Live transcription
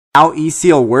How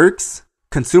eSeal works?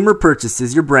 Consumer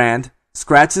purchases your brand,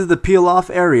 scratches the peel-off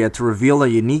area to reveal a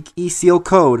unique eSeal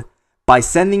code. By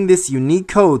sending this unique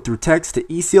code through text to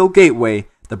eSeal Gateway,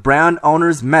 the brand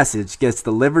owner's message gets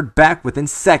delivered back within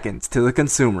seconds to the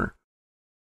consumer.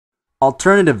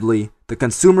 Alternatively, the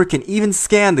consumer can even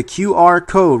scan the QR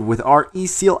code with our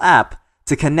eSeal app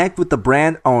to connect with the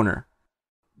brand owner.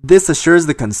 This assures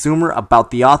the consumer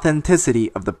about the authenticity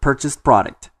of the purchased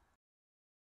product.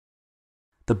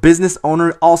 The business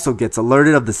owner also gets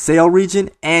alerted of the sale region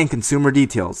and consumer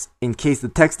details in case the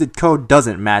texted code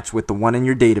doesn't match with the one in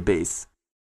your database.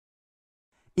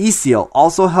 eSeal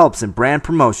also helps in brand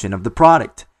promotion of the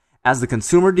product, as the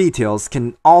consumer details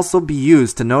can also be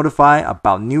used to notify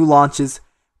about new launches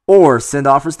or send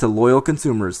offers to loyal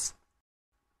consumers.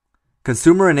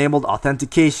 Consumer-enabled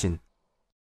authentication.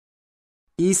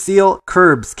 eSeal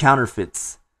curbs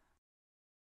counterfeits.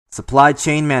 Supply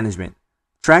chain management.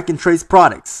 Track and trace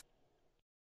products.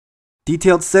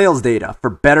 Detailed sales data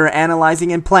for better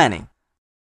analyzing and planning.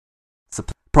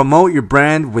 Promote your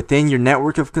brand within your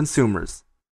network of consumers.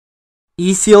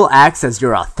 eSeal acts as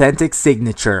your authentic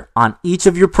signature on each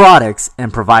of your products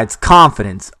and provides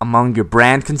confidence among your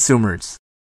brand consumers.